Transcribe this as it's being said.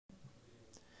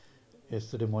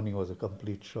Yesterday morning was a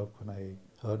complete shock when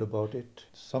I heard about it.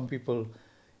 Some people,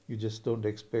 you just don't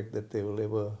expect that they will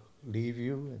ever leave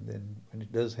you, and then when it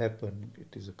does happen,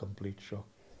 it is a complete shock.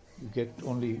 You get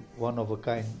only one of a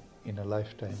kind in a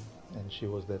lifetime, and she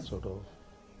was that sort of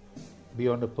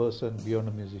beyond a person, beyond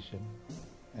a musician,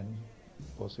 and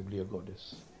possibly a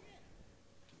goddess.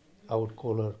 I would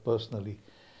call her personally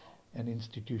an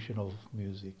institution of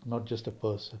music, not just a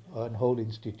person, a whole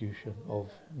institution of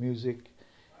music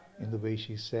in the way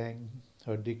she sang,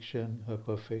 her diction, her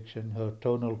perfection, her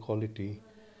tonal quality,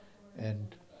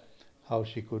 and how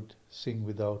she could sing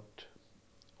without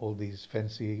all these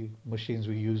fancy machines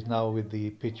we use now with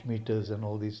the pitch meters and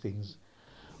all these things.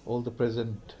 All the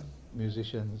present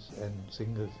musicians and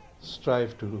singers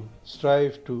strive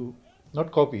to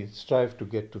not copy, strive to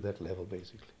get to that level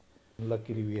basically.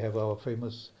 Luckily, we have our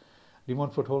famous De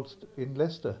Montfort Hall in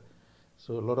Leicester,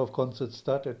 so a lot of concerts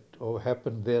started or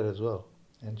happened there as well.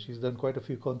 And she's done quite a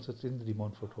few concerts in the De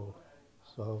Montfort Hall.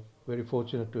 So very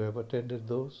fortunate to have attended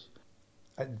those.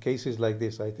 In cases like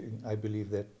this, I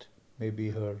believe that maybe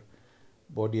her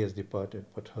body has departed,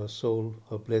 but her soul,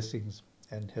 her blessings,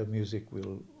 and her music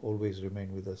will always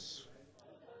remain with us.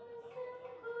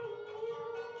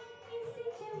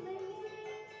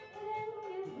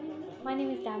 My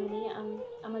name is Damini.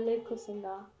 I'm a local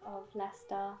singer of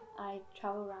Leicester. I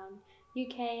travel around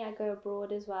UK. I go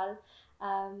abroad as well.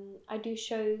 I do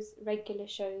shows, regular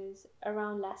shows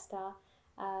around Leicester,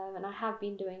 and I have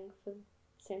been doing for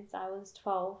since I was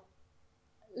 12.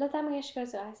 Lata Mangeshkar,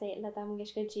 so I say Lata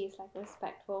Mangeshkar Ji is like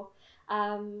respectful.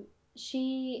 Um,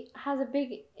 she has a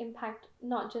big impact,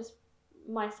 not just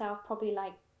myself, probably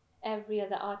like every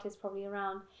other artist probably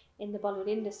around in the Bollywood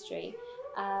industry.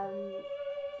 Um,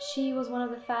 she was one of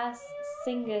the first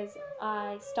singers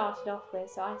I started off with.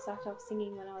 So I started off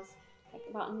singing when I was like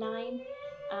about 9,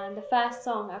 and the first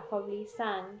song I probably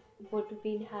sang would have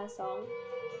been her song.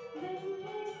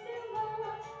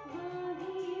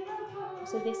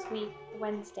 So this week,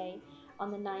 Wednesday,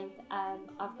 on the 9th,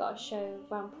 I've got a show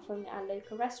where I'm performing at a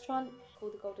local restaurant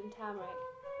called the Golden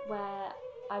Tamarick, where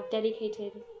I've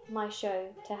dedicated my show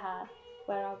to her,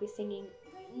 where I'll be singing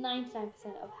 99%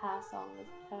 of her songs,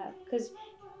 because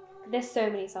there's so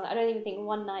many songs. I don't even think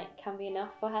one night can be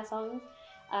enough for her songs.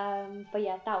 But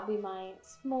yeah, that would be my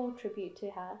small tribute to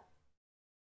her.